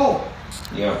you're a cult.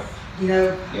 Yeah. You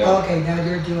know, Yeah. Okay, now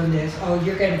you're doing this. Oh,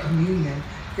 you're getting communion.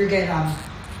 You're getting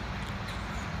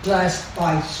blessed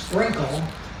by sprinkle,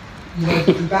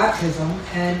 through baptism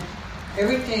and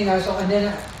everything. And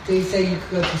then they say you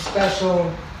could go to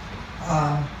special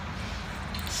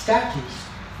statues.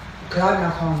 Because I'm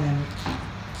not calling them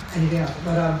anything else.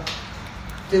 But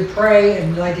to pray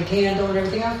and light the candle and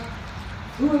everything else,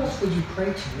 who else would you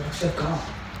pray to except God?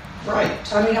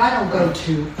 Right. I don't go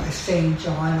to a St.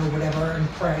 John or whatever and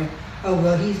pray, oh,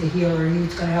 well, he's a healer and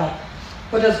he's going to help.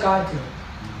 What does God do?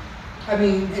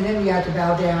 And then you have to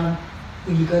bow down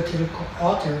when you go to the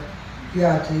altar. You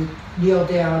have to kneel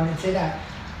down and say that.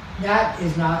 That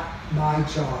is not my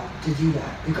job to do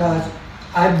that because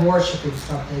I'm worshiping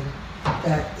something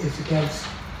that is against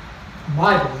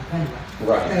my belief anyway.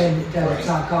 Right. And that it's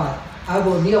not God. I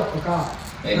will kneel for God.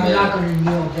 Amen. I'm not going to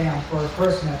kneel down for a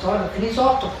person that's on it. And he's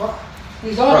off the cross.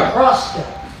 He's on the cross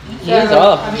still. He's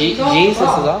off. Jesus is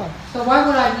off. So why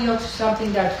would I kneel to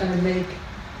something that's going to make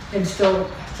him still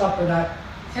suffer that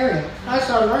area? And I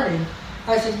started learning.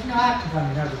 I said, I have to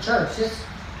find another church.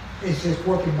 It's just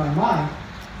warping my mind.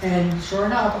 And sure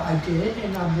enough, I did,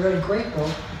 and I'm very grateful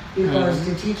because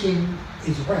the teaching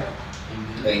is right.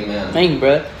 Amen. Thank you,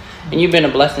 brother. And you've been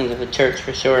a blessing to the church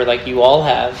for sure. Like you all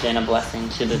have been a blessing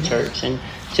to the church. And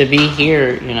to be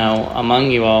here, among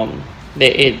you all,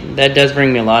 that does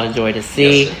bring me a lot of joy to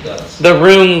see the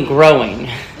room growing,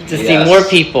 to see more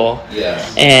people.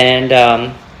 Yes. And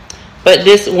but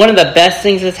one of the best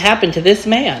things that's happened to this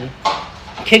man,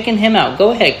 kicking him out.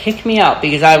 Go ahead, kick me out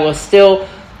because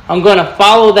I'm going to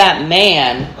follow that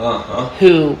man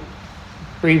who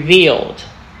revealed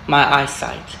my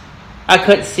eyesight. I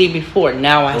couldn't see before.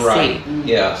 Now I see.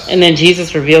 Yes. And then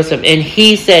Jesus reveals him. And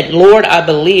he said, Lord, I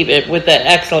believe it, with an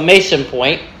exclamation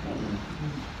point.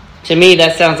 To me,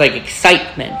 that sounds like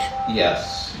excitement.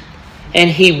 Yes. And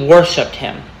he worshipped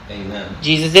him. Amen.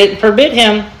 Jesus didn't forbid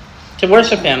him to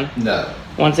worship him. No.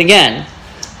 Once again.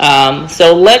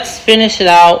 So let's finish it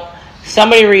out.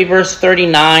 Somebody read verse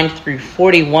 39 through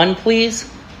 41, please.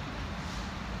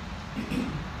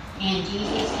 And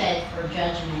Jesus said, for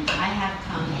judgment I have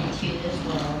come into this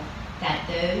world, that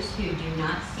those who do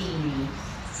not see me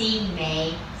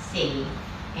may see,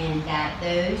 and that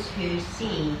those who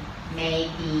see may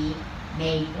be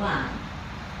made blind.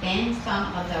 Then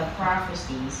some of the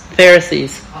Pharisees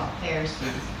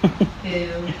who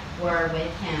were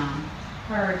with him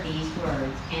heard these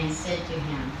words and said to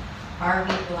him, are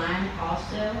we blind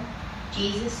also?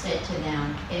 Jesus said to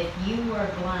them, if you were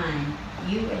blind,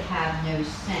 you would have no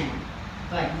sin.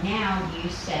 But now you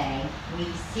say, we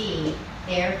see,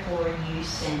 therefore your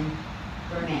sin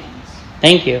remains.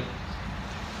 Thank you.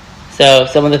 So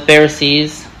some of the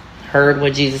Pharisees heard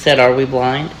what Jesus said, are we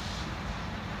blind?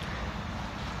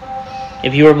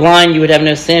 If you were blind, you would have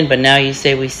no sin, but now you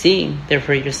say we see,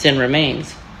 therefore your sin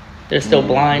remains. They're still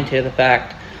blind to the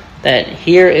fact that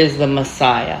here is the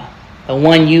Messiah, the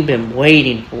one you've been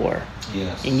waiting for.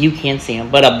 Yes. And you can't see him.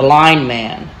 But a blind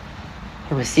man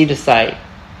who received a sight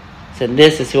said,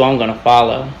 this is who I'm going to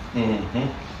follow.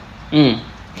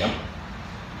 Yep.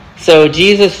 So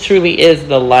Jesus truly is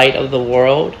the light of the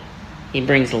world. He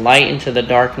brings light into the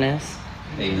darkness.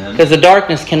 Amen. Because the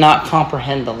darkness cannot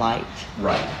comprehend the light.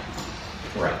 Right.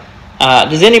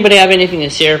 Does anybody have anything to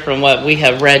share from what we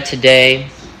have read today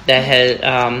that has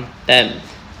that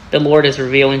the Lord is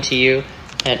revealing to you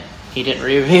that He didn't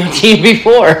reveal to you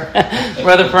before,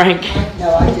 Brother Frank?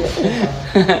 No, I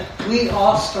just we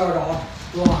all start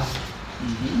off blind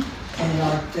in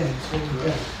our things, what we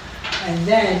do, and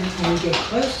then when we get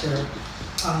closer,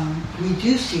 we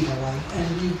do see the light,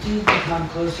 and we do become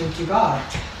closer to God.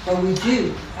 But we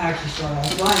do actually start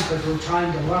off blind because we're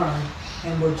trying to learn.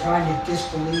 And we're trying to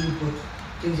disbelieve what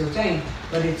things are saying,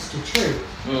 but it's the truth.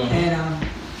 And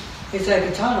it's like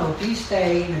a tunnel. If you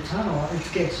stay in a tunnel,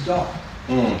 it gets dark.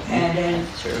 And then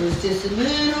there's just a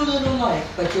little light,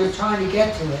 but you're trying to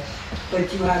get to it.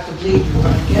 But you have to believe you're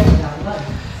going to get to that light.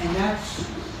 And that's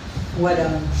what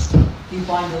you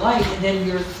find the light, and then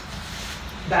you're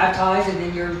baptized, and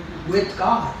then you're with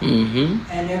God.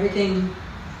 And everything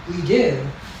we do,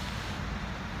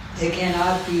 it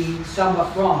cannot be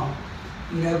somewhat wrong.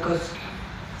 You know, because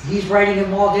he's writing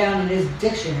them all down in his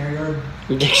dictionary.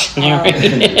 In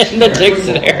the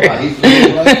dictionary.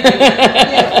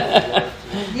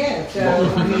 Yeah,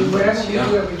 so, I mean, whatever we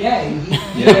do every day,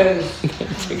 he knows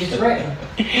it's written.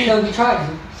 So we try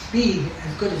to be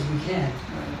as good as we can,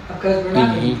 because we're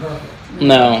not going to be perfect.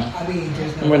 No. I mean,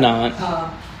 there's no We're not.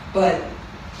 But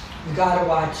we got to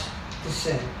watch the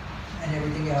sin and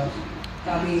everything else.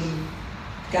 I mean,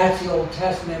 that's the Old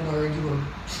Testament where you were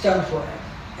stoned for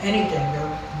anything,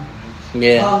 or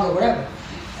tongue or whatever.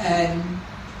 And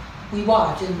we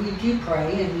watch, and we do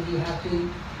pray, and you have to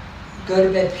go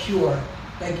to bed pure,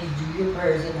 like you do your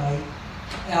prayers at night.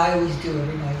 And I always do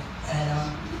every night. And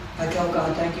I tell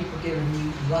God, thank you for giving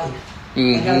me life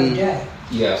another day.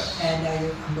 Yes. And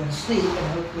I'm going to sleep, and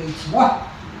hopefully tomorrow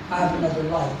I have another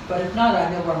life. But if not, I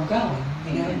know where I'm going.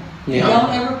 You know, you don't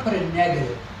ever put a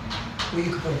negative where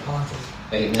you can put a positive.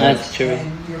 Amen. That's true.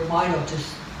 And your mind will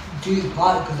just do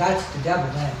positive, because that's the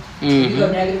devil then. If you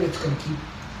go negative, it's going to keep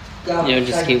going. You'll It's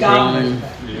just like keep domino growing.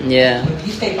 effect. Yeah. If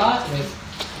you stay positive,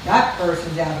 that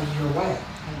person's out of your way,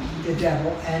 the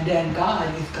devil, and then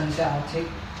God is going to say, I'll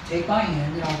take my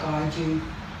hand and I'll guide you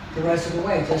the rest of the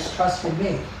way. Just trust in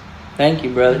me. Thank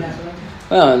you, brother. And that's what I do.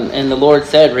 Well, and the Lord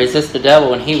said, resist the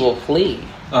devil and he will flee.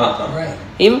 Right.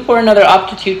 Even for another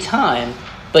opportune time,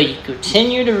 but you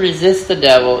continue to resist the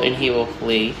devil and he will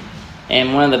flee.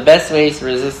 And one of the best ways to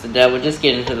resist the devil, just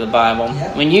get into the Bible.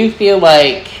 Yep. When you feel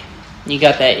like you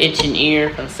got that itching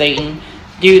ear from Satan,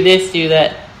 do this, do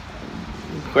that.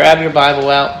 Grab your Bible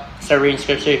out, start reading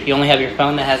scripture. If you only have your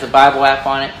phone that has a Bible app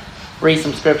on it, read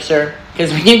some scripture.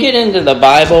 Because when you get into the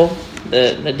Bible,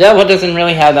 the devil doesn't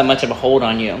really have that much of a hold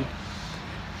on you.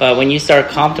 But when you start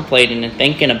contemplating and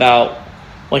thinking about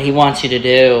what he wants you to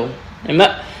do, and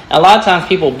a lot of times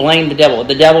people blame the devil.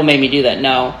 The devil made me do that.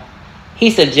 No. He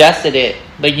suggested it,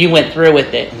 but you went through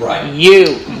with it. Right.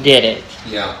 You did it.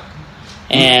 Yeah.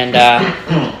 And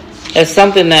it's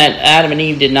something that Adam and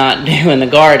Eve did not do in the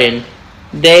garden.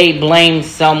 They blamed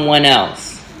someone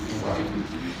else. Right.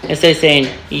 Instead of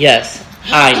saying, yes,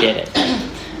 I did it.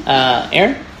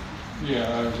 Aaron?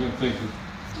 Yeah, I was going to think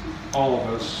that all of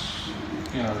us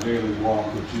in our daily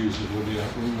walk with Jesus, we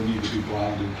need to be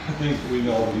blinded. I think we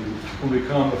know when we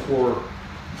come before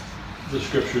the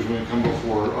scriptures, when we come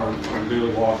before our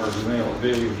daily walk, our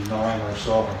daily denying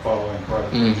ourselves and following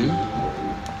Christ.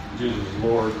 Jesus is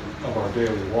Lord of our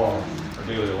daily walk, our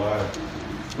daily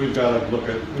life. We've got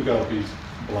to be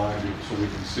blinded so we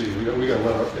can see. We got to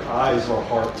let our eyes of our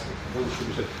heart, what should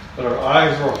we say? Let our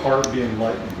eyes of our heart be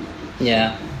enlightened.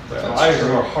 Yeah. Let our eyes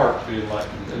of our heart be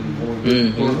enlightened. And when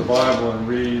we go to the Bible and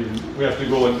read, and we have to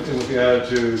go in with the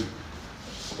attitude,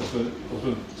 what's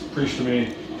been preached to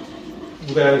me,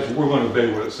 with the attitude, we're going to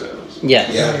obey what it says.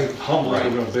 Yes. Yeah. Humbly, Right.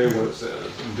 we're going to obey what it says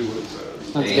and do what it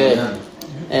says. That's Amen. good.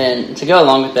 And to go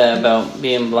along with that about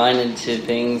being blinded to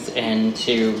things and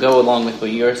to go along with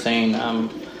what you're saying,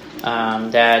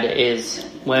 Dad, is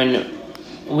when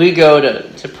we go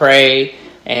to pray,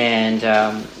 and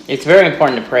it's very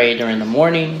important to pray during the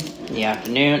morning, in the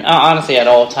afternoon, honestly at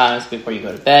all times before you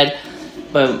go to bed.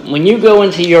 But when you go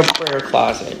into your prayer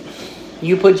closet,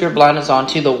 you put your blindness on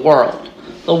to the world.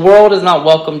 The world is not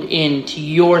welcomed into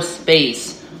your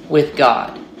space with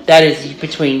God. That is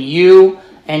between you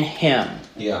and Him.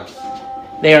 Yeah.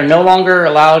 They are no longer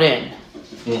allowed in.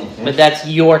 Mm-hmm. But that's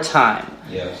your time.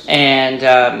 Yes. And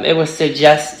it was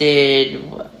suggested,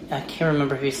 I can't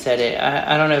remember who said it.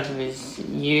 I don't know if it was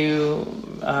you,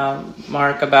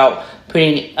 Mark, about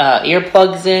putting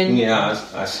earplugs in. Yeah,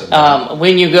 I said that.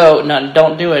 When you go, no,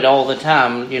 don't do it all the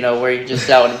time, where you're just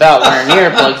out and about wearing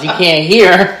earplugs. You can't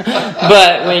hear.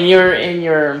 But when you're in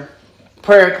your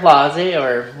prayer closet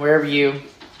or wherever you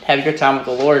have your time with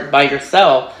the Lord by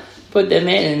yourself, put them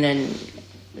in, and then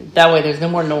that way there's no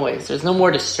more noise. There's no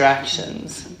more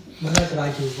distractions. Well, that's what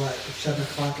I do, at 7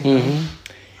 o'clock at night.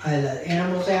 I let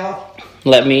animals out.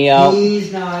 Let me out.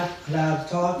 He's not allowed to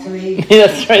talk to me.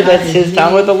 That's right. That's his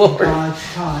time with the Lord. God's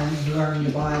time to learn the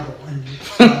Bible and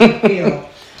so I feel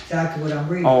exactly what I'm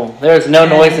reading. Oh, there's no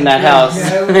noise in that house.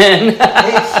 No,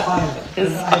 it's silent.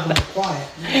 I was quiet.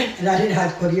 And I didn't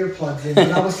have to put earplugs in,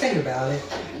 but I was thinking about it.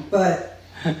 But,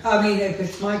 I mean, if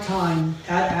it's my time,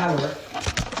 that hour, to me,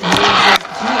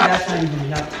 that's not even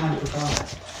enough time for God.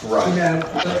 Right.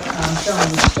 But I'm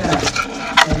showing respect.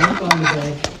 So I'm going to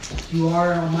bed. You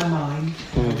are on my mind.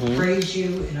 I praise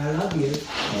you and I love you.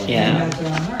 Yeah. And that's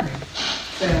what I'm learning.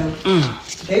 So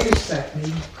they respect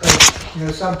me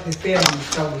because, some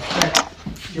families don't respect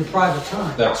your private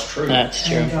time. That's true. That's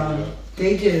true. And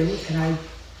they do, and I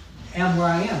am where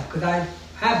I am because I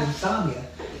have insomnia.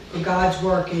 But God's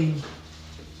working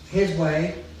His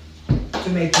way to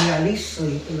make me at least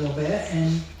sleep a little bit,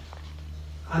 and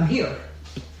I'm here.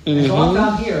 As long as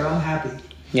I'm here, I'm happy.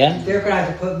 Yeah. They're going to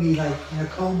have to put me in a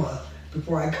coma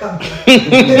before I come here.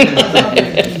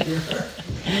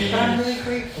 But I'm really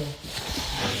grateful.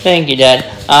 Thank you, Dad.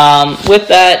 With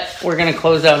that, we're going to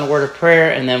close out in a word of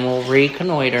prayer, and then we'll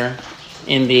reconnoiter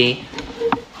in the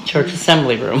church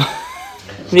assembly room.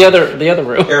 the other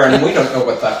room. Aaron, we don't know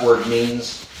what that word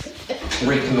means,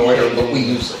 reconnoiter, but we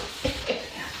use it.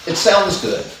 It sounds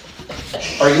good.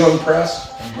 Are you impressed?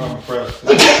 I'm impressed.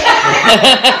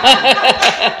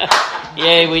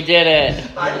 Yay, we did it.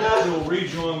 We'll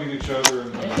rejoin with each other.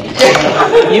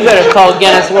 You better call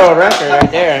Guinness World Record right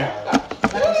there.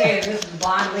 Like I say, this is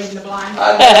blind leading the blind.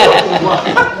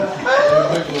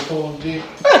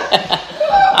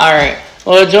 All right.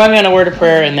 Well, join me in a word of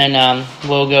prayer, and then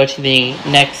we'll go to the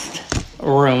next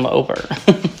room over.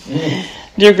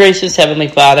 Dear gracious Heavenly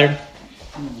Father,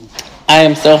 I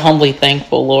am so humbly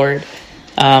thankful, Lord,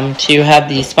 to have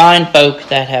these fine folk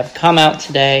that have come out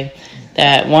today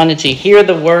that wanted to hear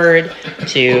the word,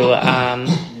 to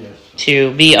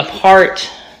be a part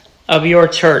of your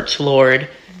church, Lord,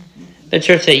 the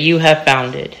church that you have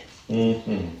founded.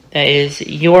 That is,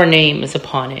 your name is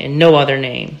upon it and no other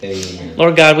name. Amen.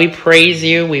 Lord God, we praise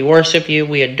you, we worship you,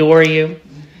 we adore you.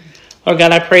 Lord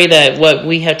God, I pray that what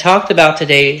we have talked about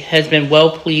today has been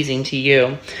well-pleasing to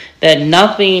you, that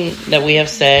nothing that we have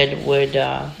said would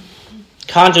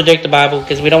contradict the Bible,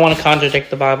 because we don't want to contradict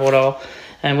the Bible at all,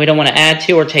 and we don't want to add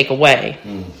to or take away.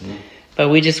 But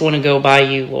we just want to go by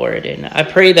you, Lord. And I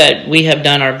pray that we have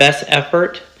done our best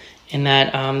effort, and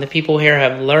that the people here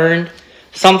have learned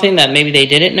something that maybe they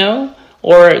didn't know,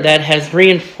 or that has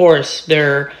reinforced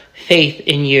their faith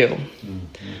in you.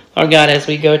 Lord God, as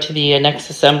we go to the next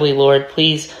assembly, Lord,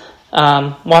 please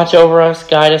watch over us,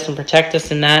 guide us, and protect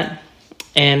us in that.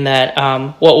 And that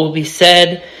what will be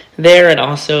said there, and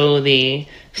also the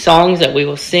songs that we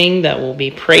will sing that will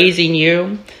be praising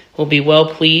you, will be well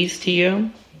pleased to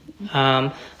you.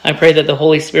 I pray that the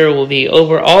Holy Spirit will be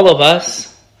over all of us,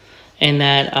 and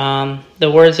that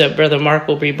the words that Brother Mark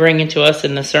will be bringing to us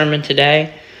in the sermon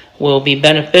today will be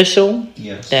beneficial.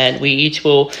 Yes. That we each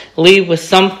will leave with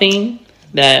something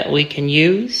that we can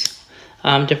use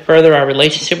to further our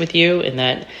relationship with you, and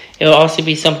that it will also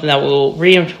be something that will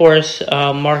reinforce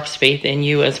Mark's faith in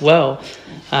you as well.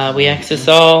 We ask this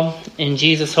all in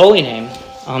Jesus' holy name.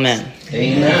 Amen.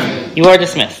 Amen. You are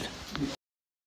dismissed.